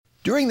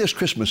During this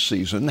Christmas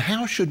season,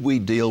 how should we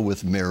deal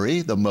with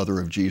Mary, the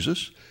mother of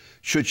Jesus?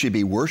 Should she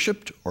be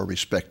worshiped or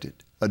respected,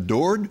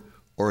 adored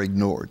or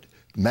ignored,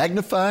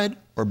 magnified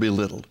or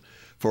belittled?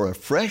 For a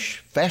fresh,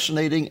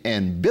 fascinating,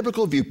 and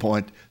biblical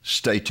viewpoint,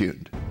 stay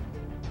tuned.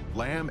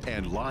 Lamb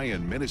and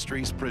Lion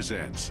Ministries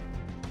presents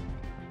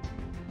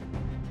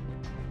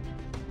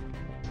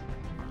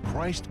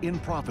Christ in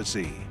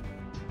Prophecy,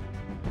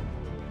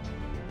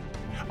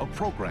 a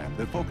program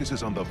that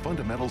focuses on the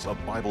fundamentals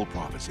of Bible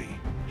prophecy,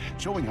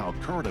 showing how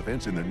current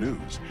events in the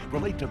news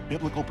relate to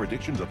biblical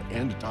predictions of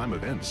end-time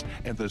events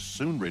and the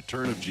soon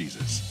return of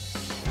Jesus.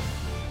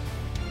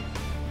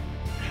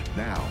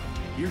 Now,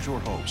 here's your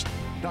host,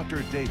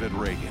 Dr. David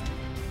Reagan.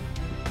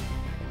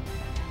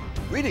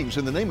 Greetings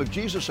in the name of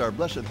Jesus, our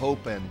blessed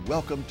hope, and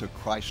welcome to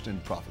Christ in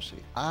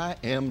Prophecy. I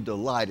am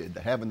delighted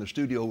to have in the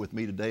studio with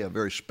me today a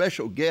very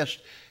special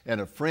guest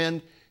and a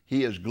friend.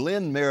 He is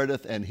Glenn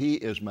Meredith, and he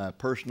is my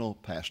personal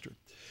pastor.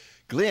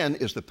 Glenn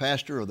is the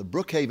pastor of the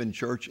Brookhaven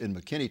Church in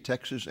McKinney,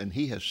 Texas, and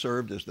he has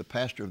served as the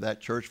pastor of that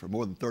church for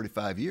more than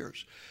 35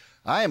 years.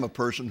 I am a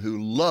person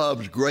who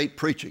loves great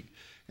preaching,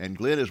 and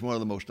Glenn is one of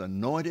the most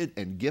anointed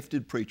and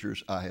gifted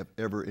preachers I have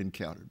ever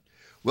encountered.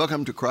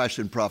 Welcome to Christ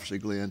in Prophecy,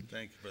 Glenn.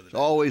 Thank you, Brother. It's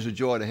always a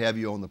joy to have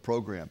you on the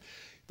program.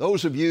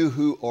 Those of you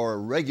who are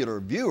regular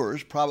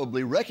viewers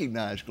probably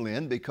recognize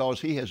Glenn because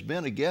he has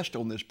been a guest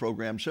on this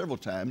program several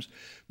times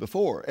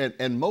before.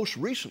 And most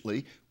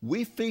recently,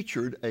 we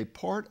featured a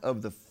part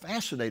of the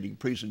fascinating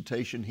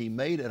presentation he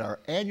made at our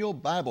annual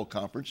Bible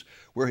conference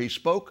where he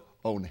spoke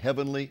on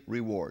heavenly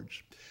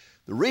rewards.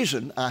 The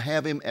reason I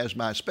have him as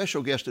my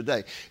special guest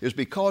today is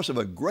because of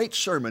a great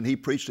sermon he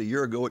preached a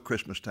year ago at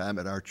Christmas time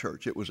at our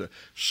church. It was a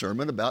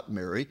sermon about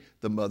Mary,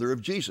 the mother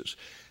of Jesus.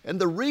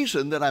 And the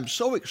reason that I'm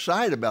so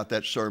excited about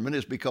that sermon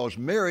is because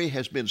Mary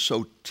has been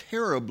so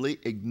terribly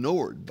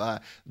ignored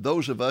by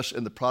those of us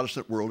in the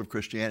Protestant world of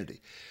Christianity.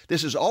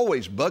 This has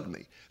always bugged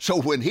me.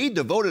 So when he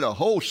devoted a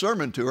whole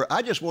sermon to her,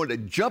 I just wanted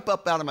to jump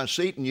up out of my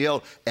seat and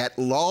yell, "At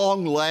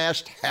long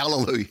last,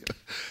 hallelujah."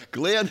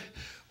 Glenn,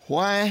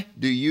 why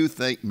do you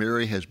think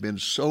Mary has been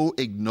so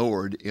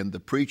ignored in the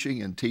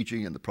preaching and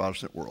teaching in the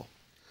Protestant world?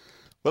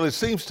 Well, it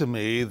seems to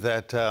me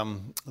that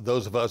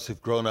those of us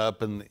who've grown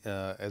up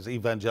as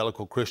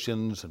evangelical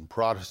Christians and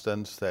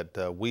Protestants,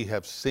 that we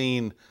have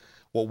seen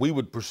what we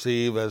would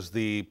perceive as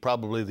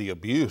probably the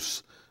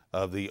abuse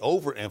of the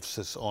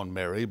overemphasis on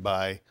Mary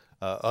by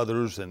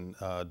others in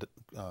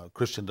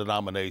Christian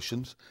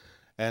denominations.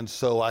 And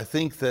so I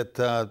think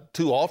that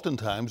too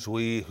oftentimes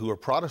we who are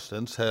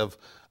Protestants have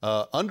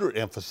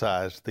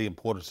underemphasized the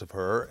importance of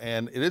her,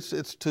 and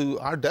it's to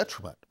our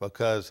detriment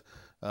because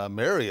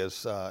Mary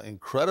is an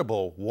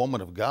incredible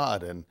woman of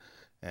God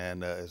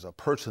and is a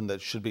person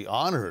that should be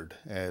honored,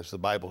 as the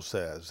Bible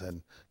says,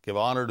 and give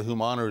honor to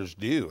whom honor is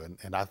due.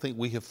 And I think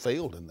we have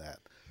failed in that.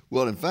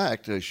 Well, in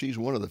fact, she's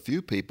one of the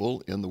few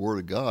people in the Word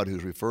of God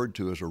who's referred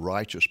to as a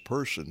righteous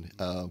person.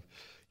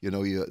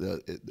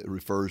 It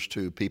refers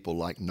to people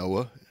like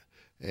Noah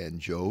and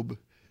Job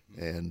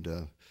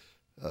and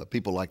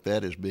people like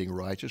that as being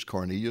righteous.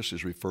 Cornelius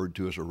is referred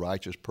to as a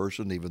righteous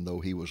person, even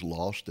though he was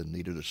lost and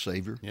needed a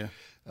Savior. Yeah.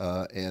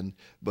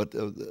 But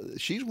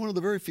she's one of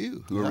the very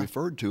few who are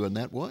referred to in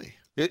that way.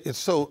 It's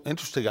so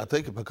interesting, I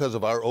think, because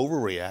of our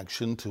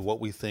overreaction to what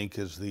we think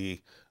is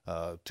the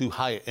too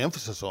high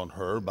emphasis on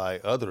her by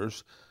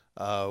others.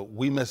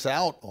 We miss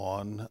out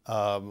on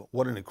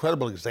what an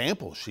incredible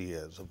example she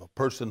is of a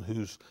person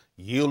who's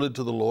yielded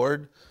to the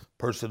Lord,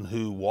 person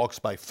who walks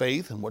by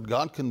faith, and what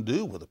God can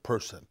do with a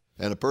person.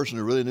 And a person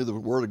who really knew the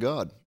Word of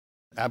God.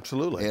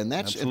 Absolutely. And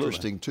that's Absolutely.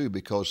 interesting, too,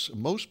 because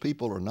most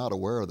people are not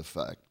aware of the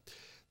fact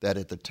that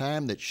at the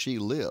time that she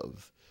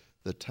lived,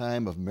 the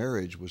time of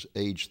marriage was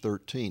age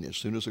 13. As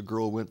soon as a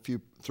girl went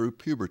through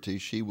puberty,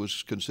 she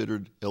was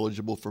considered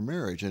eligible for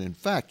marriage. And in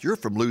fact, you're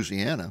from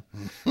Louisiana,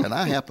 and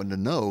I happen to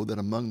know that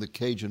among the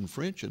Cajun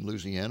French in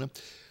Louisiana,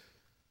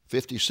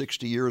 50,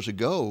 60 years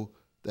ago,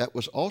 that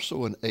was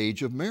also an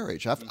age of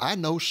marriage. I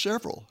know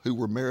several who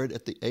were married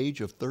at the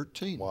age of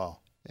 13. Wow.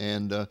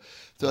 And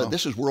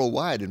this is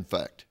worldwide, in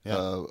fact.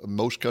 Yeah.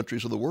 Most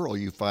countries of the world,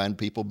 you find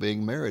people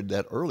being married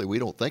that early. We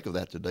don't think of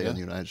that today in the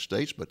United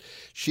States, but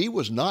she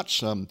was not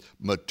some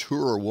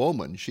mature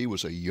woman. She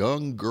was a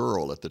young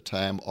girl at the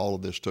time all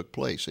of this took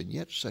place, and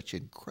yet such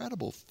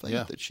incredible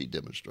faith that she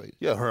demonstrated.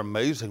 Yeah, her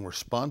amazing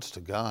response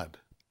to God.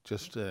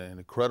 Just an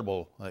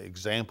incredible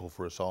example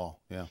for us all.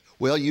 Yeah.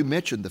 Well, you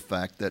mentioned the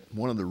fact that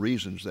one of the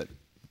reasons that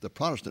the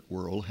Protestant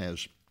world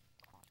has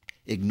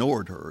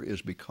ignored her is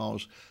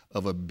because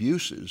of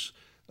abuses,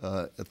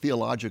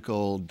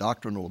 theological,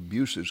 doctrinal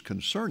abuses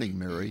concerning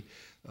Mary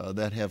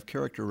that have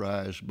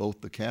characterized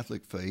both the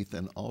Catholic faith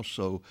and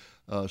also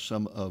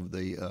some of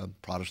the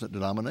Protestant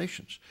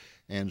denominations.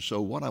 And so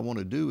what I want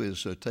to do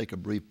is take a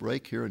brief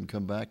break here and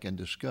come back and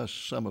discuss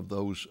some of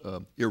those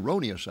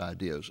erroneous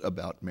ideas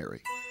about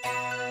Mary.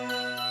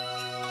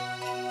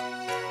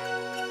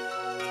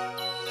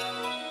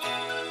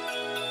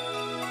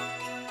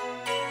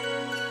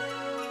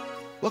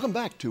 Welcome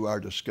back to our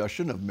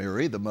discussion of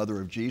Mary, the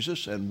mother of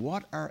Jesus, and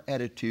what our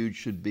attitude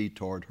should be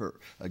toward her.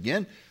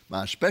 Again,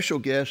 my special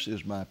guest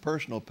is my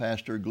personal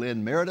pastor,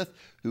 Glenn Meredith,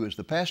 who is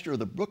the pastor of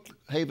the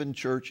Brookhaven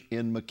Church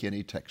in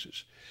McKinney,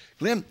 Texas.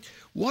 Glenn,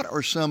 what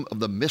are some of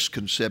the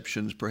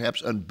misconceptions,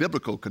 perhaps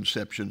unbiblical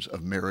conceptions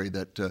of Mary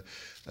that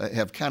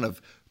have kind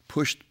of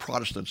pushed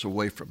Protestants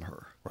away from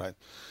her? Right.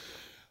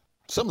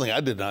 Something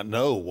I did not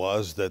know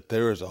was that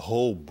there is a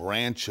whole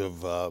branch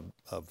of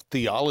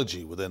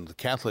theology within the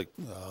Catholic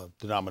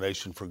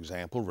denomination, for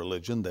example,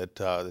 religion,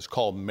 that is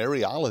called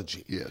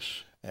Mariology. Yes.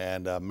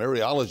 And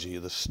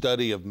Mariology, the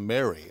study of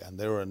Mary, and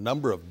there are a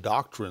number of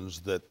doctrines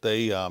that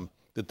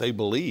they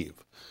believe.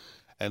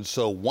 And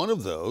so one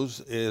of those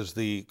is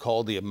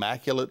called the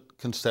Immaculate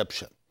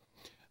Conception.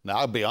 Now,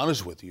 I'll be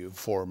honest with you,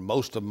 for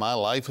most of my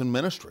life in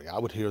ministry, I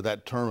would hear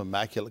that term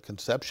Immaculate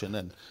Conception,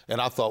 and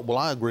I thought, well,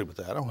 I agree with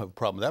that. I don't have a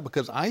problem with that,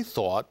 because I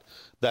thought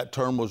that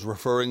term was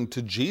referring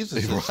to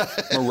Jesus'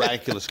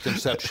 miraculous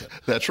conception.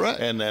 That's right.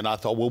 And I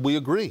thought, well, we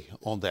agree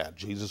on that.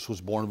 Jesus was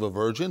born of a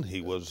virgin.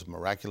 He was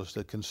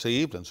miraculously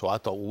conceived, and so I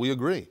thought, well, we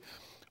agree.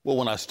 Well,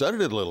 when I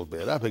studied it a little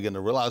bit, I began to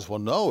realize, well,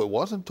 no, it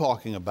wasn't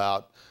talking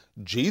about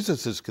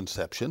Jesus'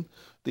 conception.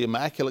 The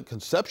Immaculate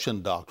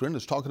Conception doctrine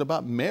is talking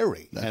about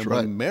Mary. That's right.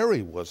 When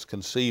Mary was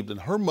conceived in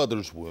her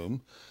mother's womb,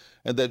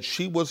 and that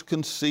she was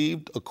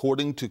conceived,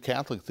 according to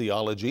Catholic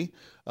theology,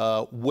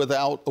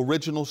 without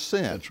original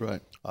sin. That's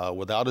right.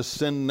 Without a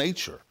sin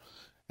nature.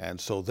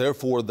 And so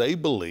therefore they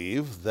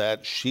believe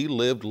that she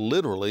lived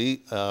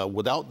literally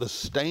without the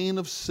stain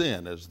of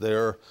sin, as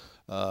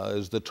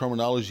the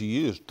terminology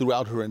used,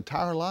 throughout her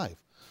entire life.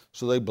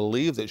 So they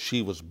believe that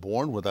she was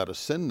born without a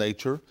sin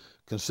nature,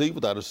 conceived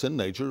without a sin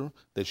nature,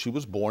 that she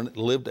was born,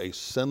 lived a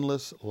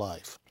sinless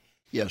life.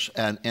 Yes,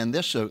 and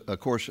this, of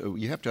course,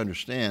 you have to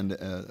understand,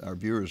 our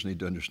viewers need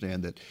to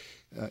understand that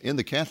in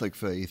the Catholic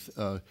faith,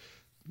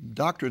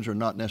 doctrines are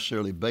not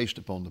necessarily based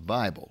upon the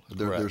Bible.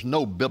 There's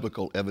no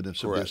biblical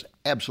evidence of this,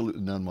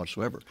 absolutely none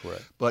whatsoever.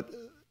 Correct. But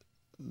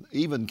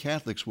even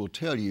Catholics will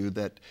tell you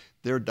that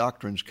their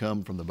doctrines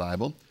come from the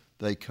Bible.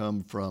 They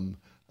come from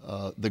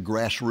the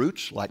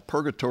grassroots, like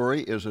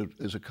purgatory is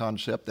a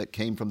concept that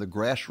came from the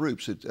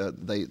grassroots.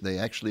 They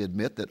actually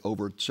admit that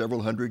over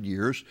several hundred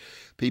years,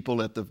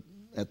 people at the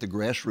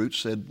grassroots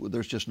said, well,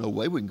 there's just no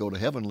way we can go to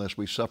heaven unless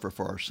we suffer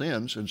for our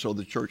sins, and so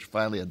the church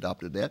finally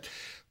adopted that.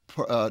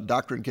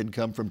 Doctrine can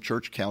come from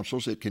church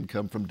councils. It can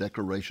come from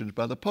declarations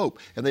by the Pope,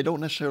 and they don't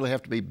necessarily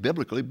have to be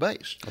biblically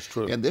based. That's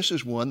true. And this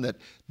is one that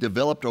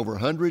developed over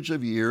hundreds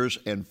of years,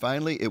 and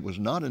finally it was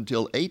not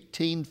until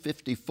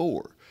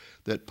 1854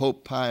 that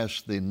Pope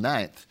Pius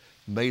IX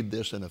made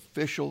this an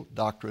official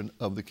doctrine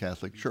of the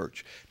Catholic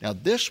Church. Now,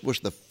 this was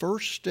the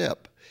first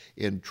step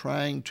in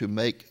trying to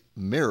make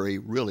Mary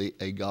really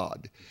a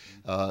God,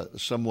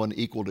 someone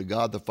equal to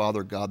God the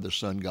Father, God the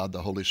Son, God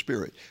the Holy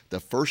Spirit. The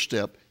first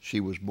step, she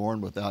was born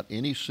without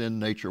any sin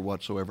nature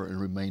whatsoever and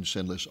remained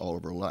sinless all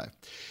of her life.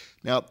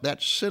 Now,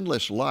 that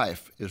sinless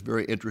life is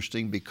very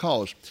interesting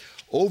because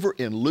over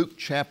in Luke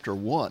chapter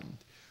 1,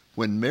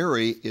 when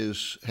Mary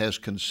has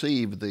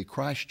conceived the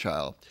Christ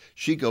child,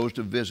 she goes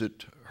to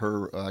visit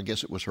her, I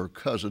guess it was her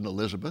cousin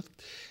Elizabeth,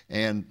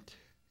 and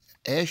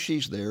as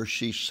she's there,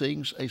 she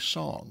sings a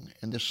song,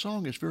 and this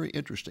song is very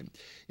interesting.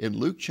 In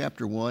Luke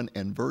chapter 1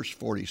 and verse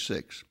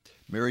 46,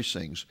 Mary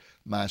sings,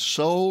 "My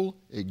soul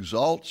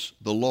exalts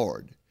the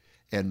Lord,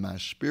 and my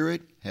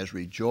spirit has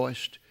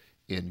rejoiced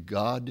in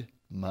God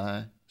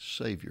my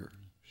Savior."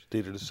 She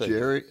needed a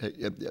Savior.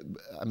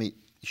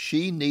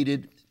 She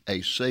needed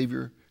a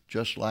Savior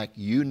just like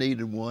you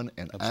needed one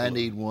and Absolutely. I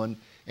need one,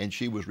 and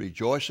she was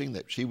rejoicing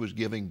that she was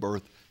giving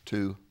birth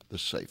to the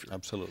Savior.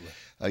 Absolutely.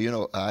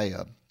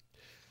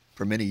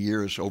 For many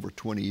years, over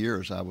 20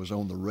 years, I was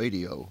on the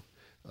radio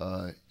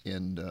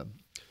in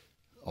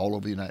all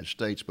over the United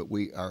States, but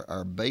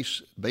our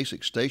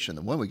basic station,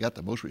 the one we got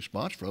the most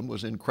response from,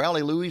 was in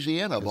Crowley,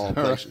 Louisiana, of all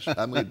places.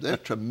 I mean, there's a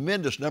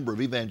tremendous number of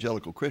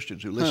evangelical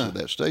Christians who listen to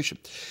that station.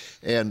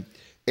 And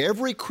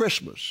every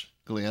Christmas,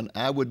 Glenn,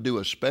 I would do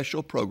a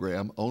special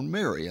program on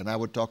Mary, and I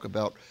would talk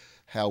about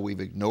how we've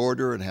ignored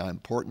her and how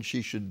important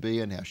she should be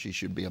and how she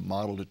should be a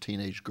model to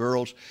teenage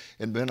girls.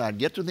 And when I'd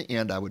get to the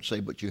end, I would say,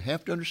 but you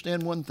have to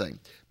understand one thing.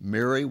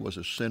 Mary was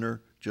a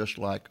sinner just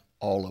like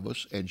all of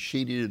us, and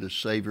she needed a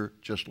Savior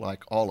just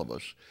like all of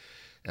us.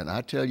 And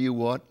I tell you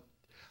what,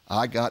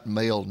 I got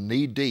mail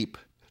knee-deep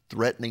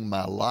threatening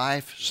my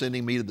life,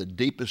 sending me to the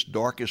deepest,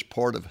 darkest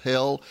part of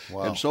hell,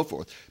 and so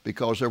forth,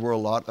 because there were a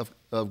lot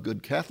of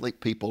good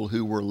Catholic people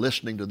who were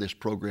listening to this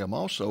program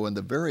also, and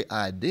the very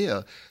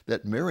idea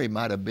that Mary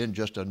might have been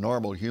just a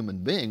normal human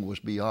being was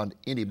beyond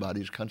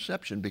anybody's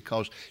conception,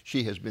 because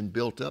she has been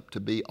built up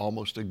to be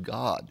almost a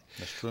god.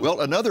 That's true.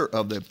 Well, another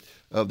of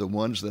the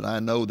ones that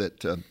I know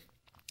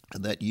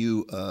that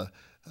you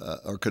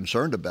are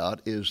concerned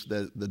about is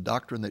the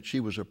doctrine that she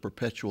was a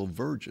perpetual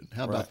virgin.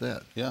 How about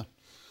that? Yeah.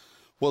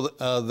 Well,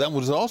 that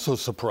was also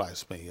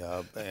surprised me,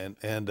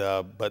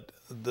 but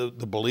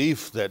the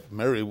belief that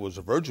Mary was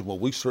a virgin. Well,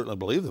 we certainly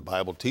believe the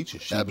Bible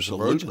teaches she was a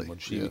virgin when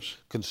she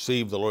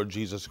conceived the Lord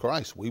Jesus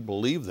Christ. We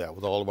believe that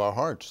with all of our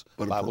hearts.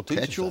 But the Bible a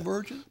perpetual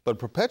virgin? But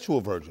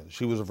perpetual virgin.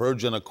 She was a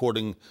virgin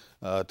according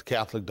to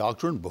Catholic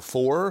doctrine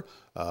before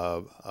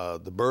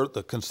the birth,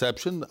 the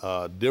conception,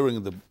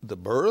 during the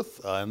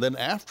birth, and then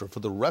after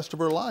for the rest of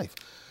her life.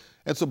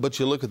 And so, but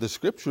you look at the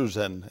scriptures,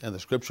 and the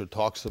scripture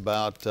talks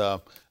about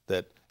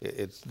that.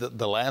 It's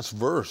the last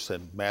verse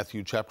in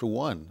Matthew chapter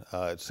 1.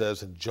 It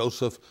says, and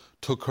Joseph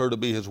took her to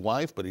be his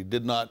wife, but he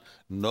did not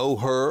know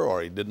her,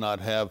 or he did not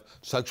have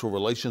sexual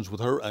relations with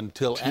her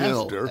until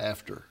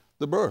after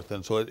the birth.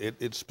 And so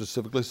it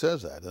specifically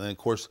says that. And then, of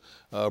course,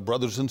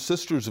 brothers and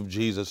sisters of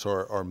Jesus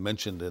are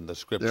mentioned in the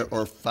scripture. There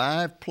are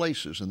 5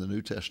 places in the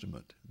New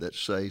Testament that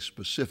say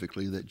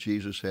specifically that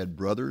Jesus had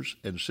brothers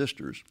and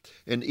sisters,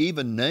 and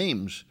even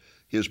names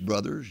his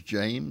brothers,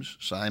 James,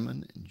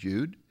 Simon, and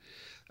Jude.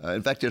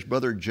 In fact, his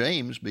brother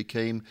James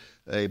became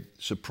a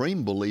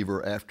supreme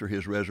believer after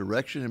his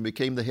resurrection and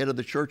became the head of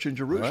the church in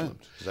Jerusalem.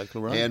 Right.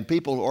 Exactly right. And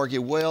people argue,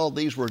 well,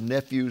 these were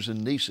nephews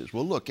and nieces.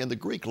 Well, look, in the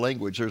Greek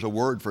language, there's a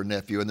word for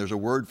nephew and there's a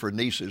word for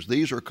nieces.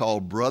 These are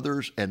called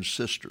brothers and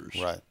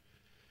sisters. Right.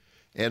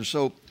 And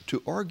so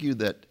to argue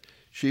that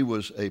she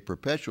was a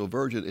perpetual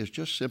virgin is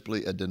just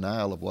simply a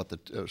denial of what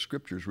the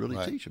scriptures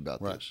really teach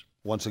about this.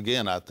 Once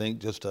again, I think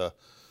just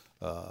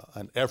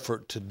an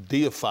effort to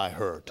deify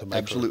her, to make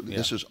Absolutely. her,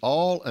 This is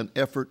all an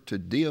effort to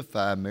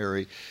deify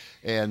Mary,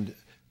 and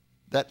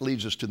that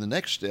leads us to the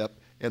next step,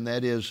 and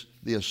that is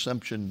the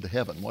assumption to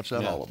heaven. What's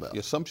that all about? The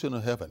assumption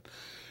of heaven.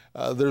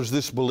 There's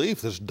this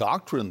belief, this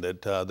doctrine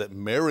that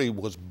Mary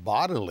was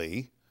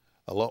body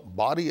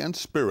and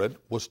spirit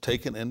was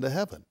taken into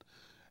heaven.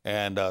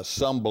 And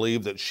some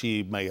believe that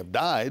she may have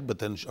died, but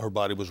then her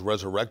body was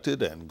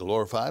resurrected and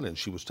glorified, and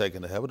she was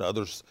taken to heaven.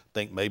 Others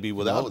think maybe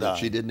without dying. That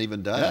she didn't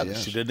even die. Yeah,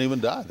 she didn't even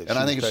die. And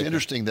I think it's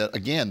interesting that,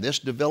 again, this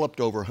developed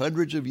over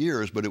hundreds of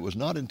years, but it was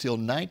not until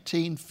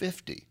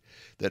 1950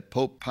 that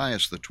Pope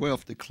Pius XII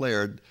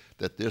declared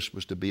that this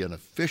was to be an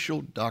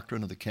official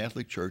doctrine of the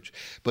Catholic Church,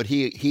 but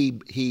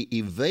he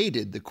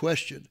evaded the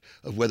question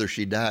of whether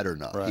she died or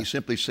not. Right. He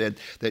simply said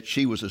that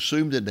she was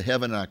assumed into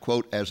heaven, and I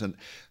quote, as and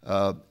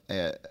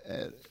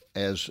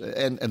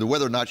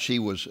whether or not she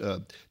was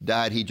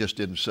died, he just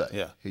didn't say.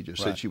 Yeah. He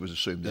just said she was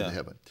assumed into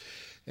heaven.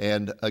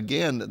 And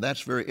again,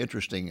 that's very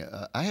interesting.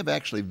 I have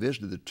actually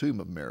visited the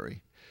tomb of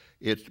Mary.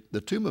 The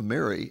tomb of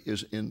Mary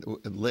is in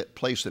a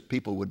place that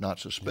people would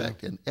not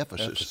suspect, in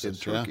Ephesus in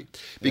Turkey.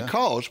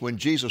 Because when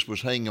Jesus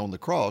was hanging on the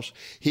cross,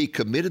 he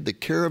committed the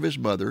care of his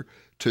mother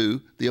to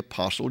the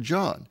Apostle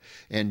John.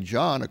 And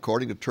John,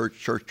 according to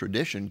church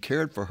tradition,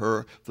 cared for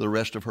her for the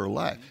rest of her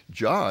life.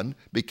 John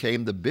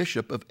became the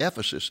bishop of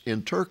Ephesus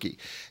in Turkey.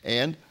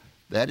 And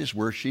that is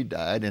where she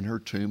died, and her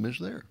tomb is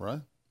there.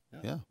 Right.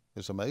 Yeah.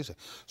 It's amazing.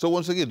 So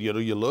once again,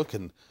 you look,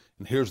 and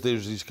there's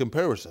these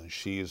comparisons.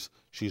 She's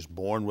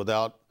born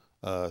without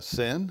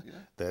sin,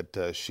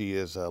 that she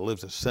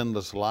lives a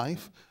sinless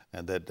life,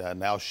 and that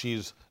now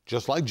she's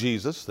just like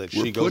Jesus, that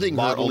she goes putting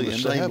her on bodily the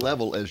into same heaven.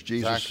 level as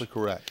Jesus. Exactly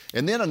correct.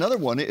 And then another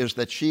one is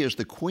that she is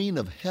the Queen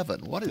of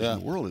Heaven. What in the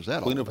world is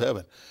that Queen all of about?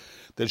 Heaven.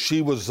 That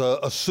she was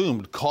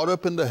assumed, caught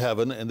up into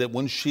heaven, and that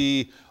when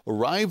she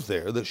arrived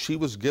there, that she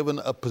was given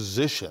a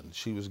position.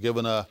 She was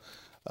given a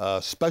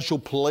special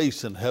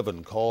place in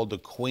heaven called the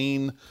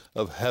Queen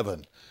of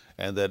Heaven.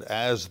 And that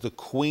as the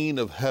Queen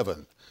of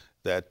Heaven,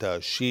 that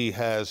she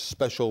has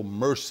special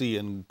mercy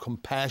and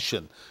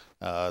compassion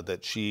that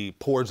she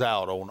pours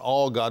out on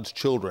all God's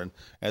children,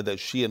 and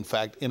that she, in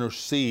fact,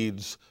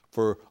 intercedes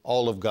for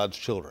all of God's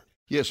children.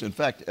 Yes, in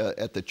fact,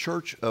 at the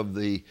Church of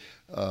the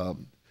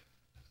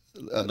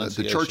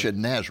Church at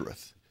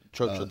Nazareth,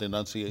 Church of the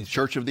Annunciation.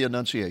 Church of the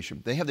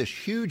Annunciation, they have this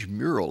huge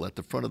mural at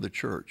the front of the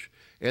church,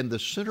 and the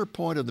center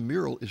point of the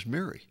mural is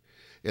Mary.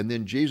 And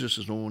then Jesus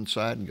is on one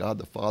side, and God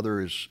the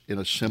Father is in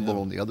a symbol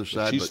on the other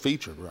side. She's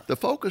featured, right? The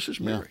focus is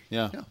Mary.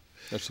 Yeah.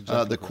 That's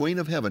exactly the Queen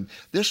of Heaven.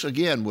 This,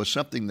 again, was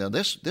something, now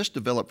this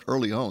developed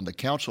early on. The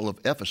Council of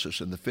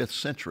Ephesus in the 5th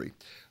century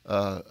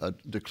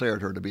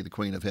declared her to be the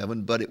Queen of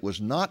Heaven, but it was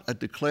not a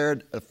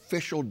declared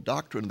official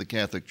doctrine of the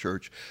Catholic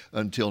Church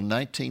until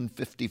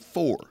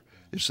 1954.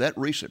 It's that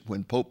recent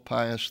when Pope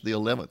Pius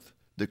XI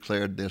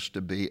declared this to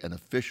be an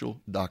official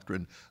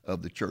doctrine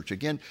of the church.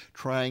 Again,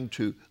 trying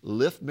to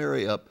lift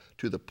Mary up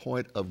to the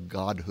point of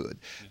godhood.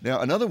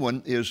 Now, another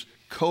one is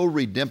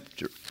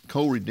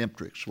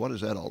co-redemptrix. What is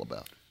that all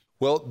about?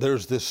 Well,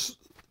 there's this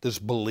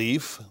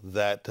belief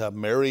that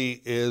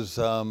Mary is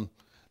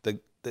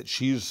that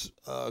she's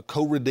a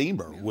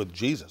co-redeemer with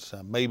Jesus.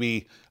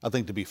 Maybe, I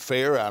think to be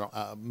fair,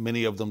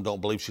 many of them don't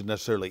believe she's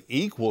necessarily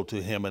equal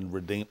to him in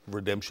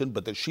redemption,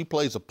 but that she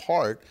plays a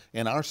part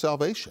in our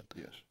salvation.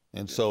 Yes.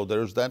 And so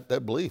there's that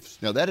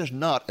belief. Now, that is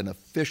not an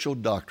official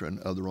doctrine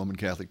of the Roman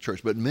Catholic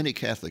Church, but many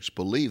Catholics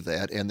believe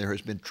that, and there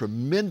has been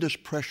tremendous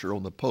pressure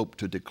on the Pope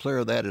to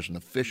declare that as an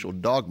official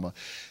dogma.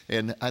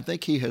 And I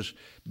think he has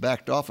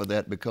backed off of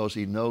that because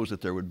he knows that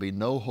there would be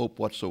no hope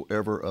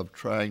whatsoever of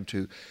trying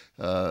to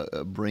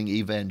bring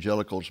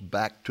evangelicals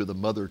back to the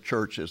mother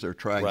church as they're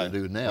trying to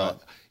do now.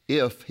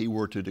 If he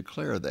were to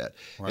declare that.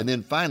 And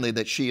then finally,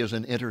 that she is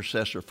an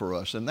intercessor for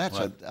us. And that's,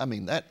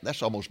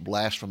 that's almost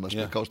blasphemous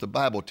because the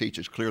Bible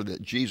teaches clearly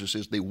that Jesus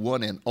is the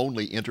one and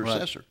only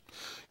intercessor.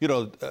 You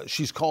know,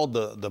 she's called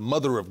the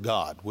Mother of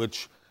God,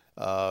 which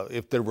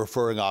if they're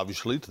referring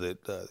obviously to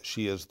that,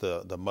 she is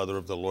the mother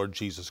of the Lord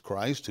Jesus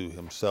Christ, who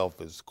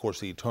himself is, of course,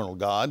 the eternal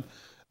God,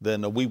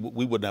 then we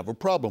wouldn't have a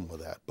problem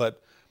with that.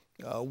 But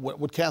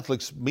what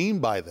Catholics mean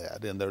by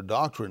that in their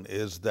doctrine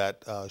is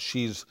that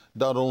she's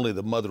not only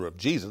the mother of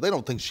Jesus. They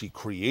don't think she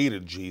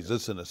created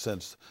Jesus in a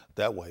sense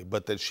that way,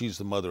 but that she's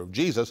the mother of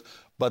Jesus,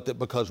 but that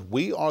because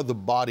we are the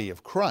body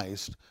of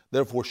Christ,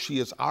 therefore she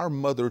is our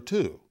mother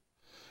too.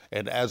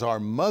 And as our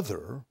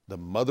mother, the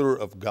mother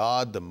of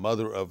God, the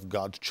mother of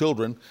God's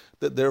children,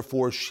 that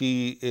therefore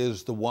she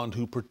is the one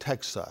who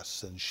protects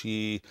us and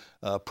she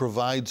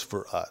provides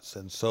for us.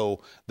 And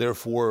so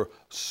therefore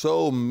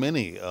so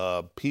many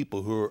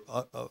people who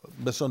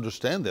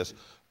misunderstand this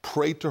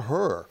pray to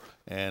her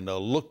and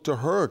look to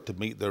her to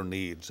meet their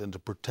needs and to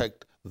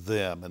protect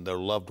them and their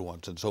loved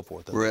ones and so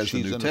forth. Whereas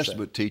the New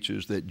Testament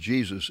teaches that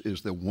Jesus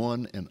is the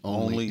one and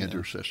only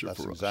intercessor for us.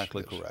 That's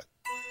exactly correct.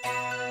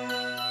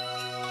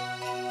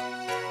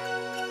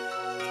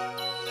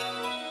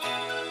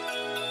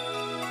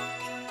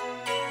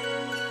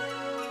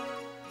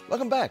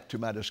 Welcome back to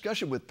my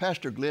discussion with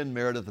Pastor Glenn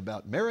Meredith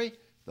about Mary,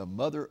 the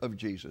mother of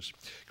Jesus.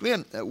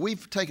 Glenn,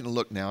 we've taken a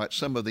look now at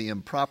some of the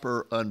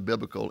improper,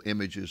 unbiblical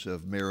images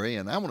of Mary,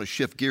 and I want to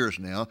shift gears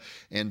now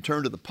and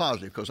turn to the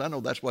positive, because I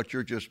know that's what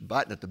you're just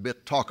biting at the bit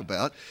to talk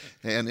about.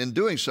 And in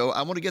doing so,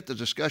 I want to get the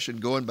discussion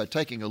going by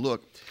taking a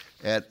look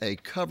at a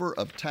cover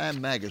of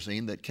Time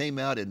magazine that came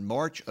out in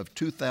March of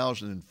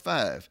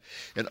 2005.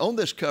 And on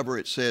this cover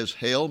it says,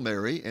 "Hail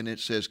Mary," and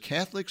it says,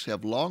 "Catholics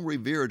have long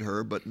revered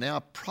her, but now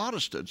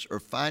Protestants are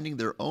finding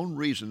their own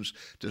reasons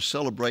to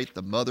celebrate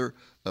the mother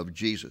of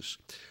Jesus."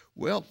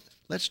 Well,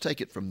 let's take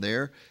it from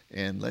there,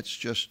 and let's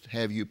just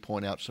have you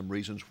point out some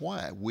reasons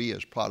why we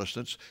as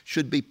Protestants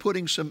should be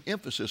putting some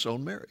emphasis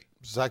on Mary.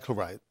 Exactly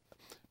right.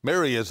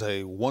 Mary is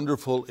a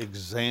wonderful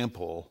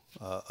example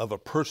of a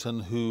person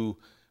who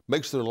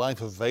makes their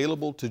life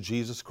available to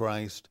Jesus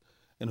Christ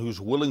and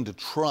who's willing to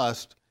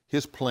trust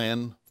his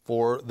plan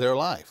for their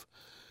life.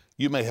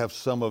 You may have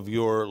some of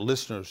your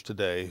listeners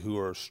today who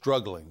are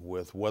struggling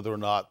with whether or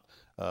not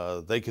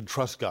they can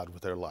trust God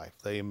with their life.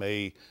 They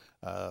may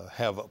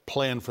have a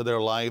plan for their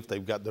life.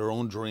 They've got their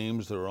own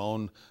dreams, their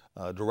own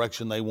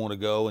direction they want to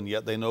go, and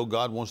yet they know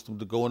God wants them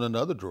to go in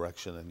another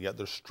direction, and yet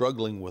they're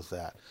struggling with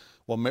that.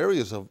 Well, Mary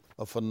is a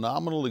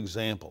phenomenal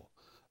example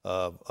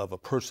of a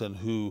person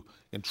who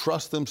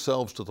entrusts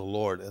themselves to the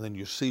Lord, and then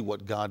you see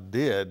what God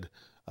did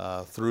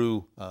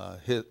through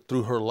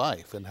her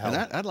life. And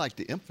I'd like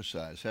to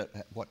emphasize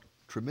what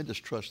tremendous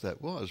trust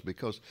that was,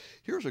 because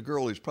here's a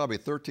girl who's probably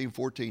 13,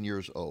 14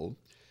 years old.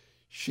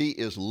 She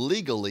is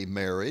legally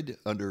married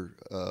under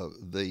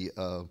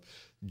the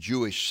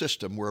Jewish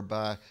system,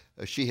 whereby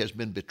she has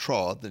been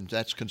betrothed, and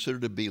that's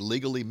considered to be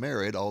legally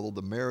married, although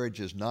the marriage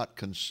is not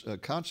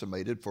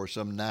consummated for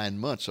some 9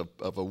 months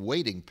of a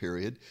waiting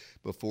period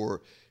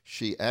before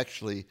she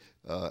actually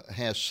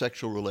has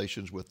sexual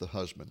relations with the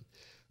husband.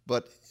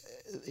 But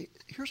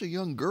here's a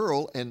young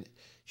girl, and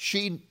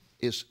she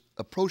is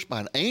approached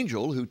by an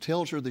angel who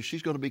tells her that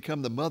she's going to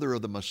become the mother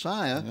of the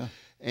Messiah,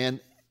 and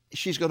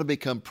she's going to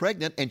become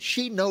pregnant, and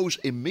she knows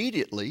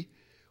immediately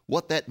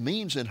what that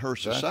means in her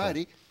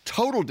society.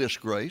 Total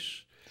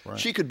disgrace. Right.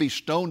 She could be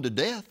stoned to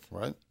death.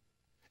 Right.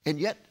 And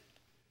yet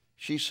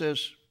she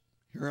says,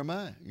 "Here am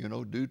I,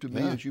 do to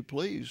me as you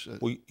please."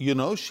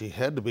 Well, she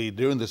had to be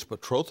during this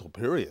betrothal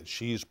period.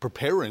 She's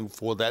preparing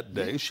for that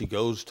day. She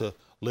goes to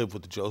live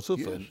with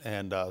Joseph,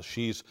 and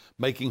she's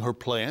making her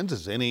plans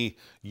as any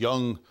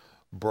young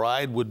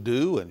bride would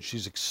do, and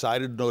she's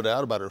excited, no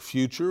doubt, about her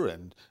future,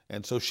 and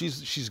so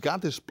she's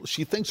got this.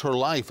 She thinks her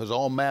life is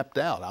all mapped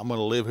out. I'm going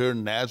to live here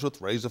in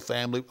Nazareth, raise a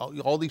family,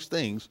 all these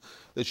things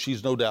that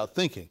she's no doubt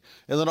thinking.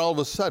 And then all of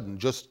a sudden,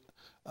 just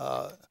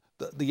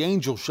the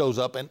angel shows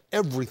up, and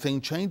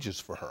everything changes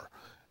for her.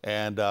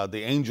 And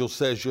the angel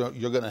says, "You're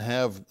going to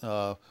have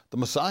the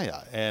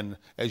Messiah." And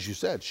as you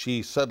said,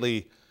 she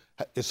suddenly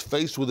is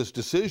faced with this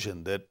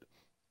decision that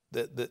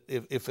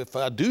if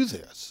I do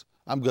this,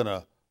 I'm going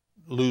to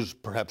lose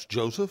perhaps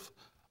Joseph.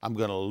 I'm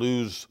going to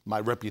lose my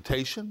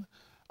reputation,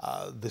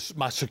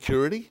 my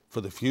security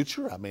for the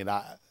future. I mean,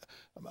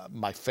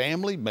 my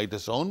family may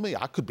disown me.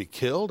 I could be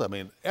killed. I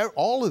mean,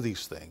 all of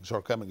these things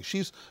are coming.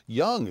 She's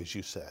young, as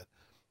you said,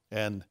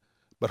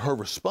 But her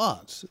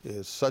response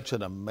is such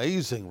an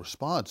amazing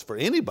response for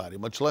anybody,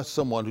 much less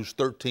someone who's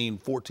 13,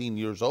 14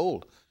 years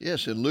old.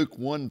 Yes, in Luke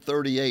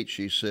 1:38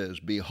 she says,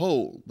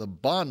 "Behold, the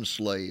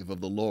bondslave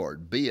of the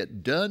Lord, be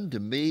it done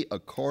to me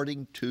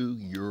according to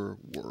your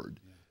word."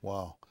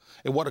 Wow.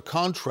 And what a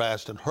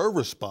contrast in her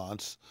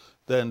response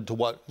then to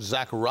what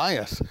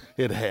Zacharias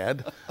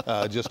had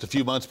just a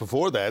few months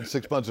before that,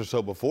 6 months or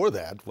so before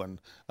that, when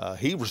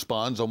he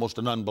responds almost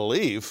in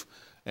unbelief.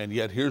 And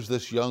yet here's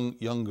this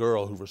young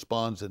girl who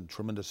responds in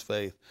tremendous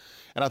faith.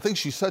 And I think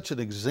she's such an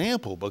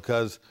example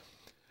because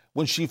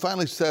when she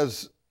finally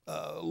says,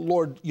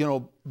 Lord,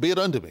 be it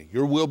unto me,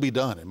 your will be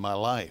done in my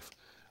life,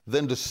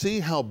 then to see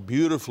how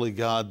beautifully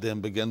God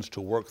then begins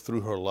to work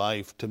through her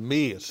life, to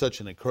me, is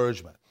such an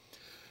encouragement.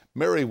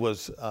 Mary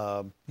was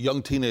a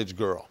young teenage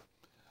girl.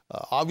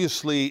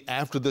 Obviously,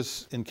 after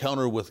this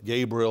encounter with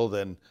Gabriel,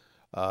 then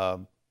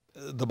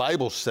the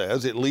Bible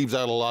says, it leaves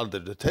out a lot of the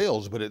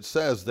details, but it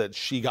says that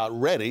she got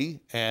ready,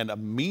 and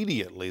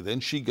immediately then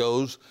she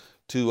goes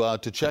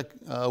to check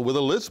with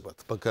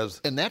Elizabeth,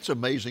 and that's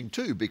amazing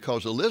too,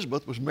 because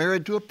Elizabeth was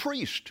married to a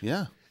priest.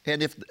 Yeah.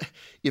 And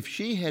if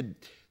she had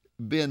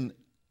been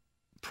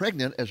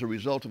pregnant as a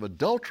result of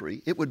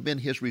adultery, it would have been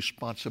his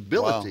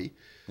responsibility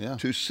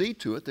to see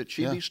to it that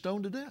she be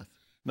stoned to death.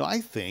 No,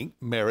 I think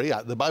Mary,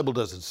 the Bible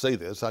doesn't say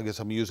this. I guess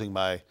I'm using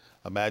my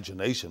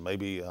imagination,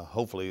 maybe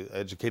hopefully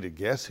educated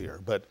guess here.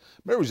 But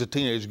Mary's a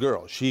teenage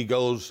girl. She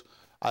goes,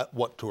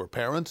 to her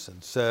parents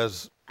and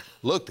says,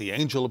 look, the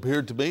angel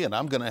appeared to me and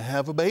I'm going to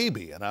have a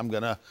baby and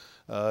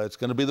it's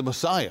going to be the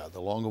Messiah, the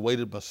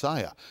long-awaited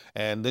Messiah.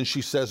 And then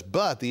she says,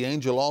 but the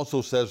angel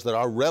also says that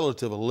our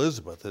relative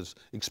Elizabeth is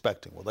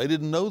expecting. Well, they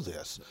didn't know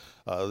this.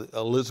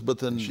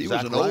 Elizabeth and she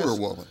Zacharias, was an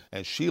older woman.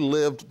 And she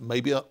lived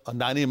maybe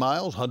 90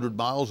 miles, 100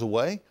 miles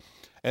away.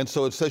 And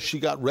so it says she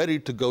got ready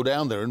to go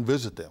down there and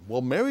visit them.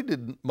 Well, Mary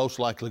didn't most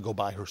likely go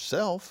by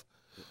herself.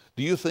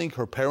 Do you think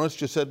her parents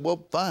just said,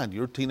 well, fine,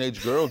 you're a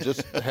teenage girl,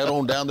 just head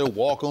on down there,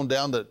 walk on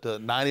down the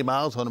 90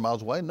 miles, 100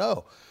 miles away?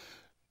 No.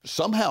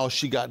 Somehow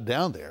she got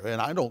down there,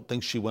 and I don't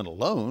think she went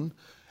alone.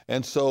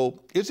 And so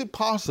is it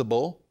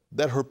possible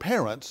that her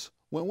parents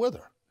went with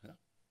her,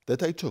 that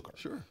they took her?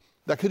 Sure.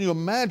 Now, can you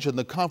imagine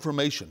the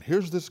confirmation?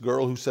 Here's this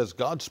girl who says,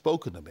 God's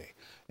spoken to me,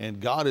 and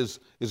God is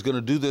going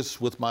to do this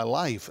with my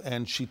life.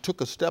 And she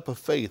took a step of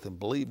faith and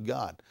believed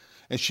God.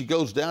 And she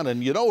goes down,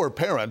 and her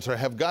parents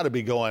have got to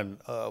be going,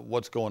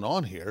 what's going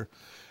on here?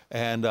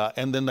 And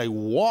then they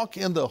walk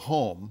in the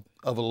home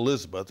of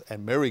Elizabeth,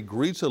 and Mary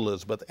greets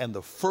Elizabeth, and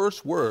the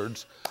first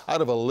words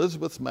out of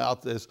Elizabeth's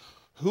mouth is,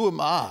 who am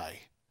I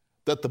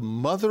that the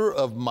mother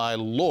of my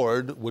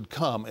Lord would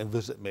come and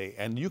visit me?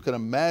 And you can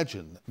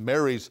imagine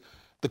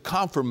the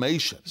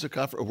confirmation. It's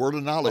a word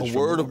of knowledge. A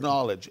word of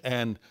knowledge.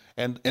 And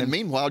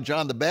meanwhile,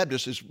 John the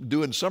Baptist is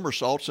doing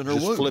somersaults in her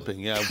womb. Just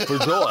flipping, for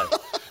joy.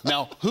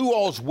 Now, who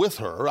all's with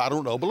her? I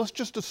don't know, but let's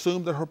just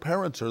assume that her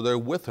parents are there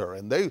with her.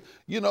 And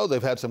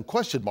they've had some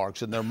question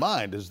marks in their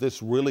mind. Is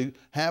this really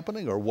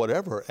happening or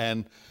whatever?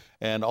 And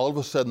all of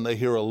a sudden they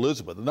hear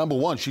Elizabeth. Number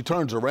one, she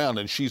turns around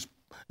and she's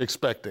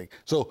expecting.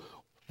 So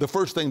the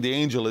first thing the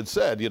angel had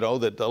said,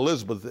 that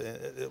Elizabeth,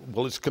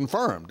 it's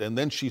confirmed. And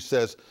then she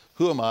says,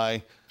 who am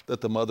I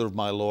that the mother of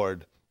my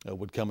Lord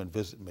would come and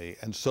visit me?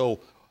 And so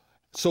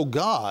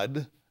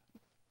God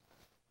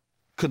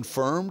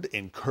confirmed,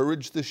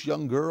 encouraged this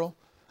young girl,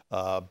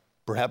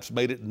 perhaps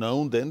made it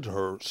known then to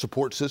her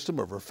support system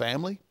of her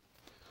family.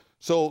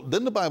 So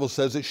then the Bible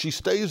says that she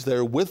stays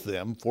there with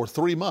them for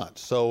 3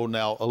 months. So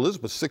now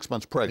Elizabeth's 6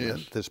 months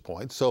pregnant at this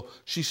point. So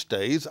she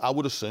stays, I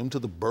would assume, to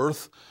the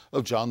birth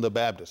of John the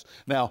Baptist.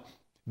 Now,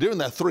 during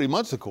that 3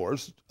 months, of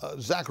course,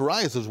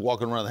 Zacharias is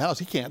walking around the house.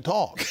 He can't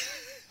talk.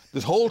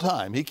 This whole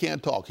time, he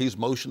can't talk. He's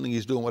motioning,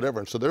 he's doing whatever.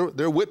 And so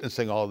they're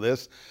witnessing all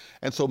this.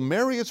 And so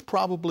Mary is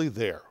probably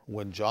there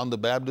when John the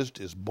Baptist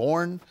is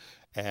born,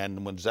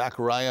 and when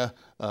Zechariah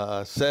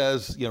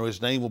says,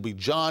 his name will be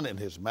John, and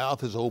his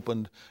mouth is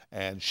opened,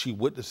 and she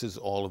witnesses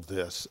all of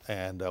this.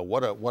 And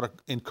what a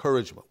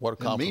encouragement, what a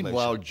confirmation. And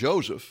meanwhile,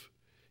 Joseph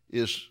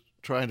is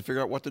trying to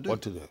figure out what to do.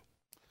 What to do.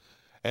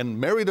 And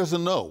Mary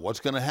doesn't know what's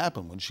going to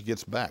happen when she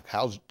gets back.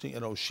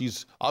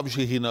 She's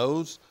obviously, he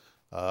knows,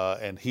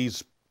 and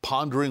he's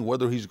pondering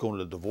whether he's going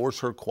to divorce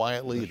her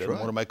quietly. He doesn't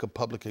want to make a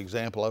public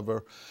example of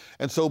her.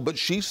 And so, but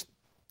she's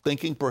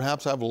thinking,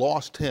 perhaps I've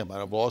lost him.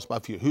 I've lost my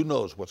future. Who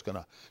knows what's going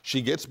to...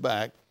 She gets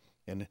back,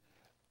 and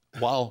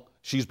while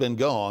she's been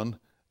gone,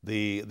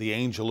 the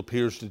angel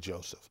appears to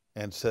Joseph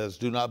and says,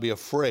 do not be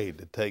afraid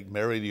to take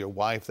Mary to your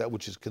wife, that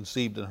which is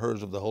conceived in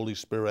hers of the Holy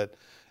Spirit.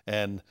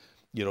 And,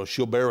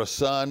 she'll bear a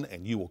son,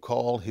 and you will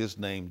call his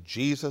name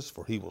Jesus,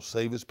 for he will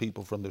save his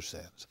people from their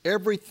sins.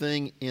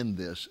 Everything in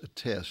this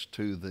attests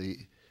to the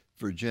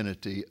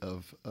virginity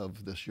of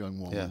this young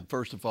woman. Yeah.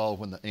 First of all,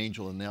 when the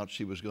angel announced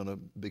she was going to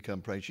become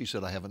pregnant, she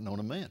said, I haven't known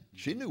a man.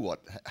 She knew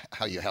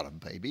how you had a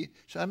baby.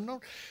 She said, I haven't known.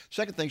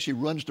 Second thing, she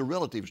runs to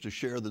relatives to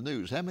share the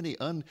news. How many,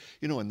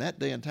 in that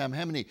day and time,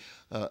 how many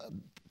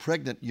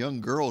pregnant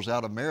young girls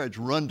out of marriage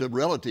run to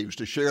relatives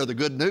to share the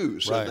good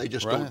news? So they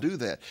just don't do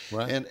that.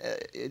 Right.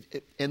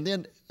 And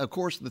then, of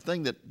course, the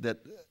thing that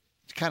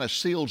kind of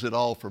seals it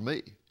all for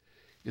me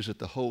is that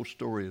the whole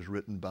story is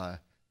written by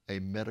a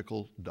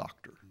medical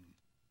doctor.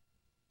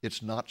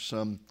 It's not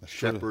some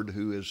shepherd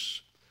who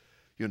is,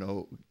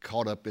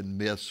 caught up in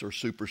myths or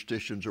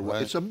superstitions or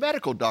what. It's a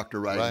medical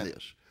doctor writing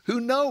this who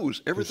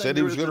knows everything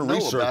there is to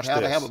know about how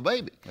to have a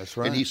baby. That's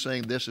right. And he's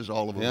saying this is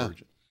all of a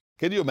virgin.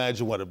 Can you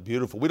imagine what a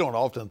beautiful, we don't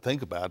often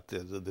think about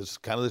this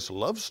kind of this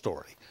love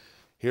story.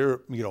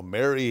 Here,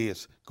 Mary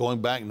is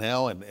going back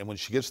now, and when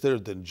she gets there,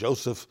 then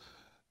Joseph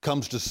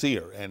comes to see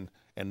her. And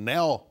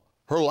now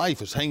her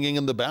life is hanging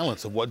in the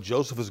balance of what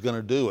Joseph is going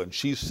to do. And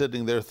she's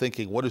sitting there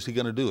thinking, what is he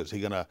going to do? Is he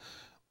going to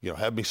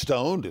have me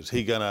stoned? Is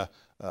he going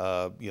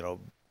to,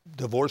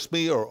 divorce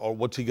me, or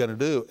what's he going to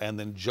do? And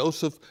then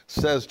Joseph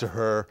says to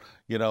her,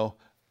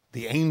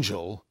 the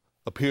angel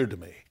appeared to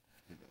me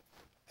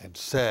and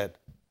said,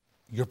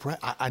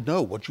 I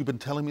know what you've been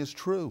telling me is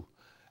true.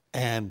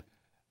 And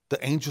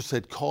the angel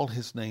said, call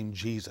his name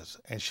Jesus.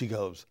 And she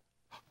goes,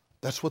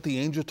 that's what the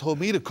angel told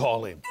me to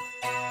call him.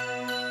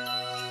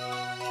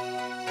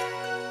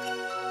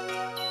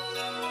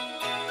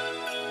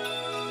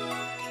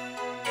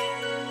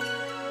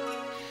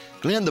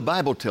 Glenn, the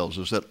Bible tells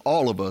us that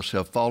all of us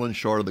have fallen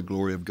short of the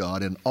glory of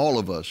God, and all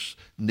of us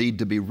need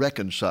to be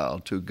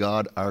reconciled to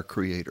God, our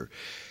Creator.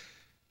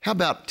 How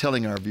about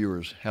telling our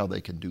viewers how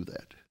they can do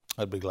that?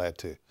 I'd be glad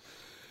to.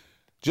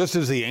 Just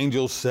as the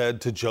angel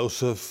said to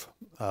Joseph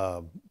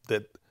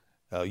that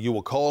you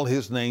will call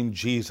his name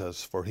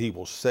Jesus, for he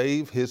will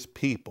save his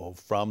people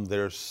from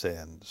their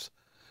sins.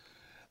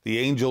 The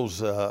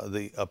angels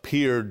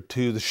appeared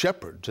to the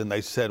shepherds, and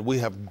they said, we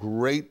have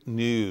great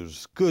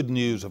news, good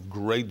news of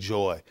great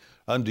joy.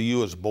 Unto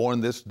you is born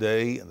this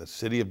day in the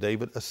city of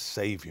David a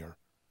Savior,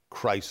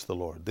 Christ the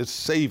Lord, this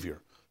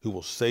Savior who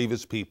will save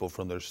his people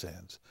from their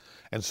sins.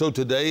 And so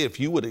today, if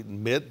you would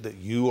admit that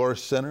you are a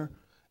sinner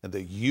and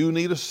that you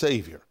need a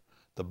Savior,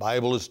 the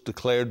Bible has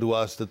declared to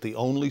us that the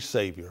only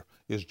Savior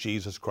is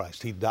Jesus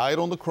Christ. He died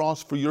on the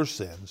cross for your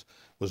sins,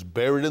 was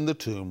buried in the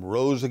tomb,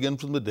 rose again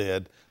from the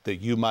dead,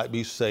 that you might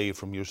be saved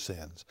from your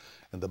sins.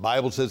 And the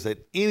Bible says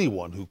that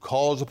anyone who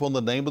calls upon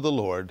the name of the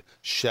Lord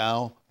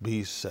shall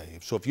be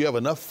saved. So if you have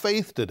enough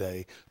faith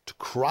today to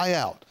cry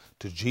out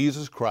to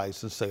Jesus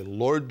Christ and say,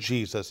 Lord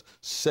Jesus,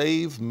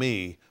 save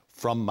me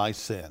from my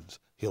sins,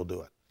 he'll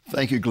do it.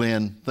 Thank you,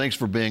 Glenn. Thanks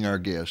for being our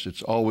guest.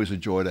 It's always a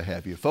joy to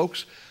have you.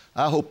 Folks,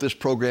 I hope this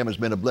program has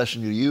been a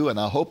blessing to you, and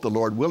I hope, the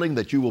Lord willing,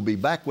 that you will be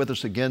back with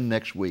us again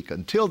next week.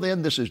 Until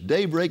then, this is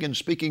Dave Reagan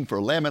speaking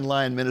for Lamb and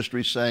Lion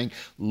Ministries, saying,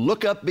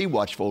 look up, be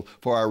watchful,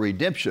 for our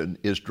redemption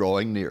is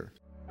drawing near.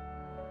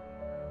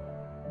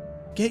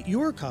 Get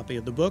your copy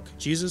of the book,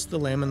 Jesus, the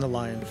Lamb and the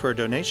Lion, for a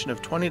donation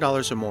of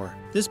 $20 or more.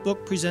 This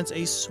book presents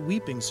a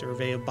sweeping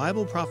survey of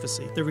Bible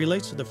prophecy that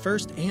relates to the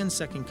first and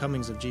second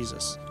comings of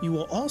Jesus. You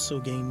will also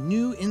gain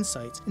new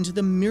insights into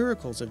the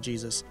miracles of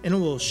Jesus, and it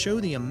will show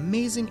the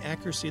amazing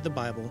accuracy of the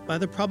Bible by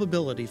the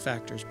probability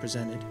factors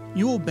presented.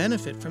 You will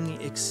benefit from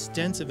the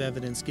extensive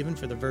evidence given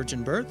for the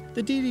virgin birth,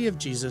 the deity of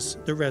Jesus,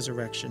 the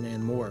resurrection,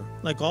 and more.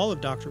 Like all of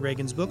Dr.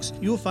 Reagan's books,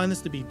 you will find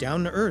this to be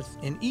down to earth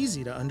and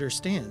easy to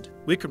understand.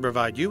 We can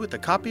provide you with a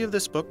copy of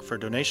this book for a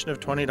donation of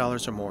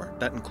 $20 or more.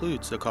 That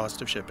includes the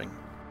cost of shipping.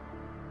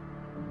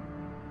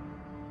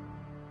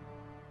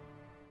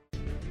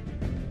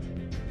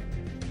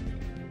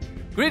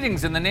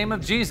 Greetings in the name of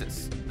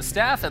Jesus. The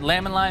staff at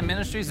Lamb and Lion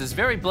Ministries is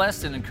very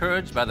blessed and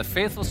encouraged by the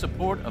faithful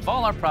support of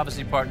all our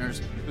prophecy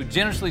partners who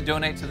generously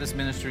donate to this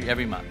ministry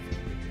every month.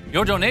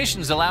 Your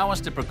donations allow us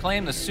to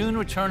proclaim the soon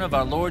return of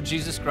our Lord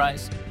Jesus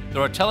Christ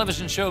through our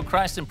television show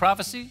Christ in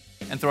Prophecy,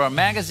 and through our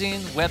magazine,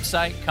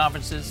 website,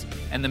 conferences,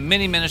 and the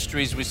many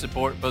ministries we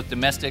support, both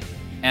domestic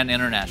and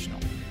international.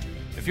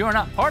 If you are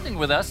not partnering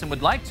with us and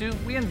would like to,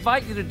 we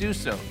invite you to do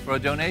so for a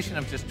donation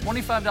of just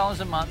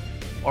 $25 a month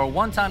or a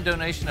one-time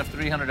donation of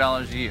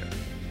 $300 a year.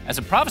 As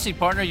a prophecy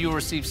partner, you will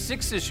receive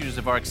 6 issues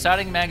of our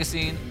exciting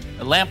magazine,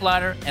 The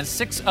Lamplighter, and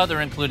 6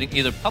 other, including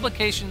either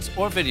publications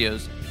or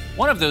videos.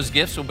 One of those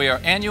gifts will be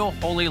our annual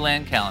Holy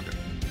Land Calendar.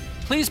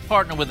 Please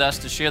partner with us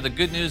to share the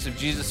good news of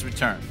Jesus'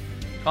 return.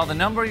 Call the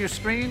number on your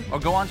screen or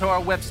go onto our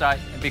website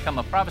and become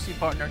a prophecy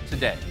partner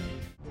today.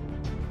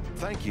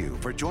 Thank you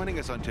for joining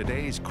us on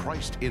today's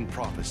Christ in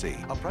Prophecy,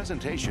 a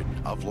presentation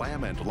of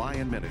Lamb and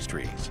Lion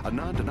Ministries, a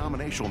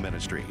non-denominational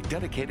ministry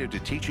dedicated to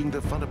teaching the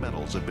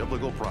fundamentals of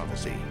biblical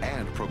prophecy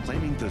and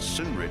proclaiming the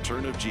soon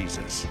return of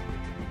Jesus.